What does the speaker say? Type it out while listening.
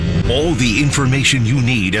All the information you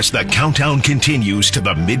need as the countdown continues to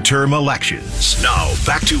the midterm elections. Now,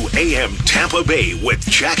 back to AM Tampa Bay with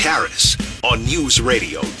Jack Harris on News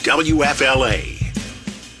Radio WFLA.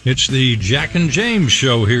 It's the Jack and James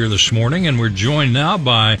show here this morning, and we're joined now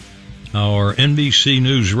by our NBC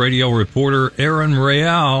News Radio reporter, Erin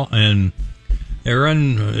Real. And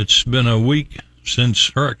Erin, it's been a week since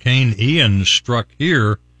Hurricane Ian struck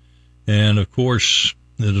here, and of course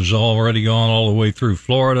it has already gone all the way through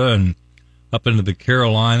Florida and up into the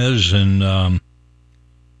Carolinas. And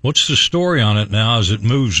what's the story on it now as it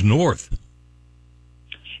moves north?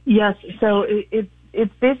 Yes, so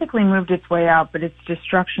it's basically moved its way out, but its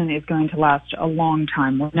destruction is going to last a long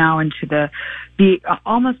time. We're now into the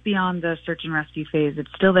almost beyond the search and rescue phase.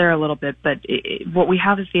 It's still there a little bit, but what we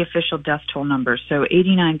have is the official death toll number. So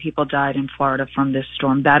 89 people died in Florida from this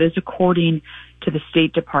storm. That is according to the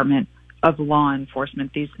State Department of Law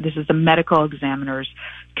Enforcement. This is the medical examiner's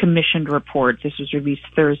commissioned report. This was released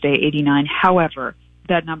Thursday, 89. However,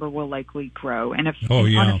 that number will likely grow. And if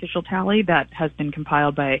unofficial tally that has been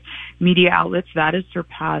compiled by media outlets, that has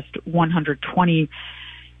surpassed 120.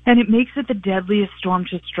 And it makes it the deadliest storm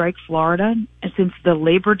to strike Florida since the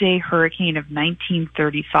Labor Day hurricane of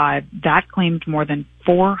 1935. That claimed more than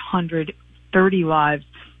 430 lives.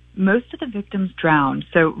 Most of the victims drowned.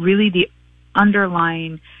 So really the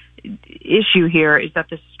underlying issue here is that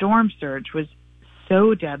the storm surge was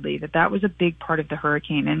so deadly that was a big part of the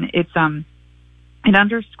hurricane. And it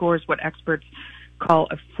underscores what experts call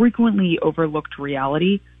a frequently overlooked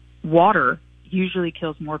reality. Water usually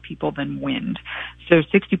kills more people than wind. So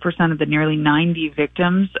 60% of the nearly 90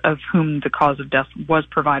 victims of whom the cause of death was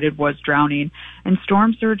provided was drowning. And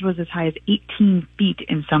storm surge was as high as 18 feet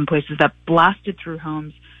in some places. That blasted through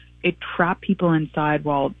homes. It trapped people inside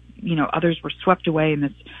while, others were swept away in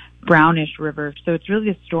this brownish river. So it's really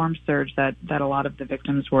a storm surge that a lot of the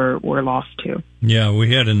victims were lost to. Yeah,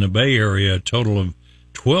 we had in the Bay Area a total of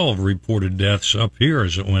 12 reported deaths up here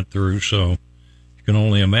as it went through. So you can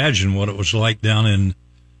only imagine what it was like down in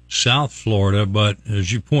South Florida. But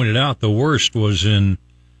as you pointed out, the worst was in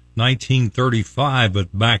 1935.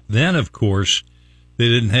 But back then, of course, they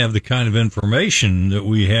didn't have the kind of information that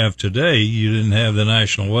we have today. You didn't have the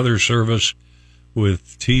National Weather Service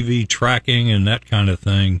with TV tracking and that kind of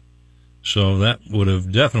thing. So that would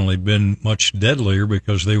have definitely been much deadlier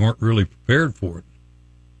because they weren't really prepared for it.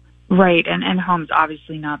 Right, and homes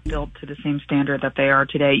obviously not built to the same standard that they are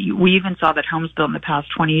today. We even saw that homes built in the past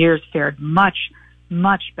 20 years fared much,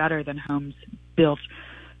 much better than homes built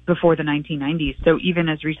before the 1990s. So even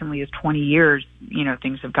as recently as 20 years,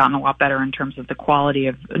 things have gotten a lot better in terms of the quality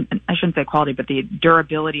of, I shouldn't say quality, but the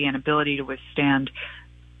durability and ability to withstand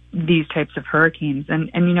these types of hurricanes.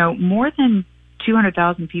 And more than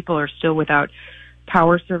 200,000 people are still without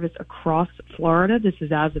power service across Florida. This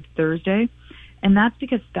is as of Thursday. And that's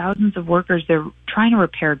because thousands of workers, they're trying to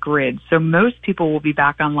repair grids. So most people will be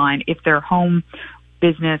back online if their home,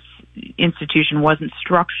 business, institution wasn't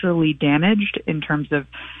structurally damaged in terms of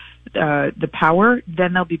the power,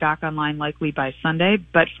 then they'll be back online likely by Sunday.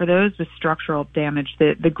 But for those with structural damage,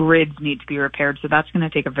 the grids need to be repaired. So that's going to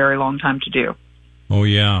take a very long time to do. Oh,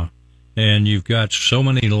 yeah. And you've got so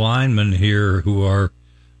many linemen here who are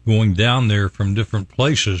going down there from different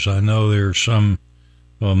places. I know there's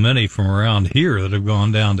many from around here that have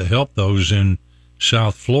gone down to help those in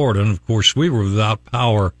South Florida. And, of course, we were without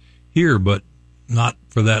power here, but not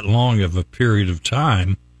for that long of a period of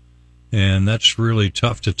time. And that's really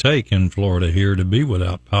tough to take in Florida here, to be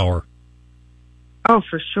without power. Oh,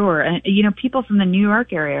 for sure. And, people from the New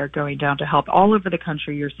York area are going down to help. All over the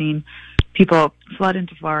country, you're seeing people flood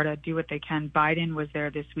into Florida, do what they can. Biden was there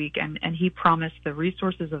this week, and he promised the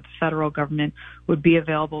resources of the federal government would be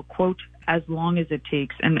available, quote, as long as it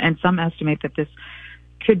takes. And some estimate that this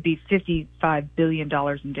could be $55 billion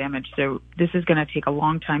in damage. So this is going to take a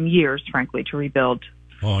long time, years, frankly, to rebuild.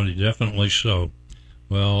 Oh, definitely so.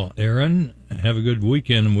 Well, Erin, have a good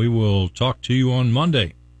weekend, and we will talk to you on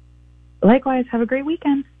Monday. Likewise, have a great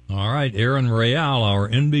weekend. All right, Erin Real, our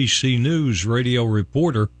NBC News radio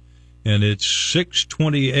reporter, and it's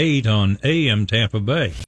 6:28 on AM Tampa Bay.